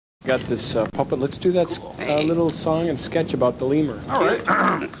Got this puppet. Let's do that little song and sketch about the lemur. All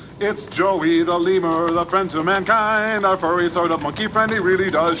right. It's Joey the lemur, the friend to mankind. Our furry sort of monkey friend, he really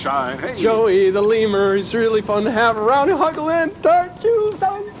does shine. Hey. Joey the lemur, he's really fun to have around. He'll huggle and dart you,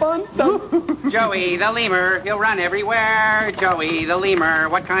 fun. Joey the lemur, he'll run everywhere. Joey the lemur,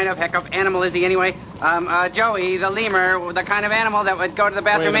 what kind of heck of animal is he anyway? Joey the lemur, the kind of animal that would go to the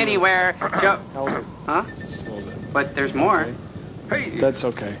bathroom anywhere. Huh? But there's more. Okay. Hey. That's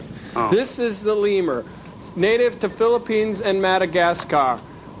okay. Oh. This is the lemur, native to Philippines and Madagascar.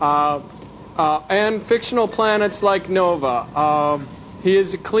 And fictional planets like Nova. He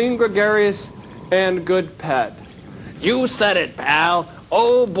is a clean, gregarious, and good pet. You said it, pal.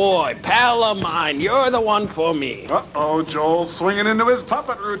 Oh boy, pal of mine, you're the one for me. Uh-oh, Joel's swinging into his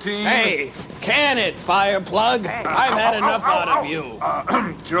puppet routine. Hey, can it, Fireplug? I've had enough out of you.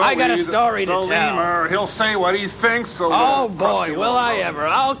 Joey, I got a story to tell. Lemur, he'll say what he thinks, so oh boy, will I ever.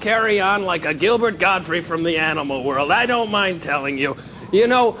 I'll carry on like a Gilbert Godfrey from the animal world. I don't mind telling you. You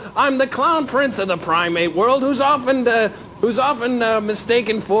know, I'm the clown prince of the primate world who's often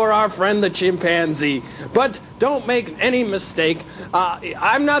mistaken for our friend the chimpanzee. But don't make any mistake.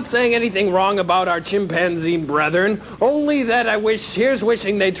 I'm not saying anything wrong about our chimpanzee brethren, only that here's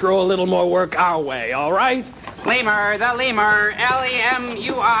wishing they'd throw a little more work our way, all right? Lemur, the lemur,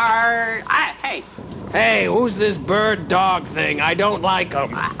 L-E-M-U-R. Hey. Hey, who's this bird dog thing? I don't like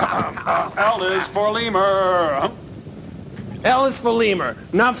him. L is for lemur. L is for lemur.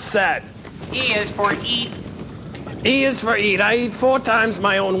 Enough said. E is for eat. E is for eat. I eat 4 times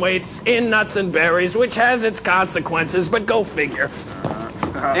my own weight in nuts and berries, which has its consequences, but go figure.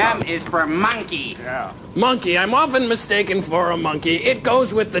 M is for monkey. Yeah. Monkey. I'm often mistaken for a monkey. It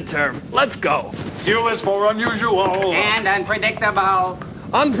goes with the turf. Let's go. U is for unusual. And unpredictable.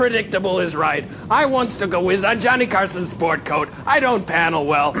 Unpredictable is right. I once took a whiz on Johnny Carson's sport coat. I don't panel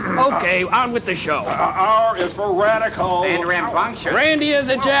well. Okay, on with the show. R is for radical. And rambunctious. Randy is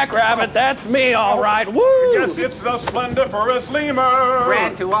a jackrabbit. That's me, all right. Woo! Yes, it's the splendiferous lemur.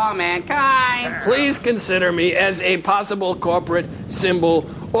 Friend to all mankind. Please consider me as a possible corporate symbol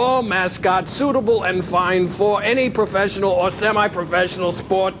or mascot suitable and fine for any professional or semi-professional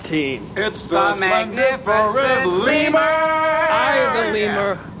sport team. It's the magnificent lemur. I, the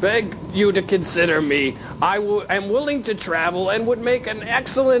lemur, beg you to consider me. I am willing to travel and would make an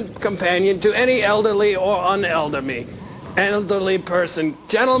excellent companion to any elderly or elderly person.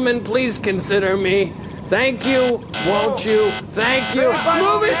 Gentlemen, please consider me. Thank you, won't you? Thank you.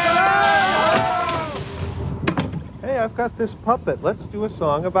 Movie star! Hey, I've got this puppet. Let's do a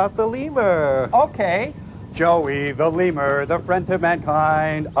song about the lemur. Okay. Joey the lemur, the friend to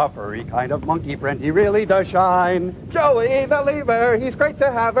mankind, a furry kind of monkey friend, he really does shine. Joey the lemur, he's great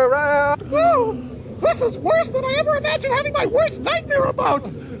to have around. Whoa! This is worse than I ever imagined having my worst nightmare about!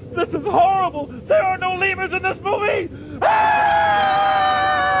 This is horrible! There are no lemurs in this movie!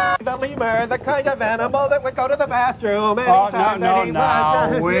 The lemur, the kind of animal that would go to the bathroom anytime no,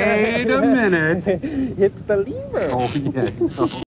 wait a minute. It's the lemur. Oh, yes.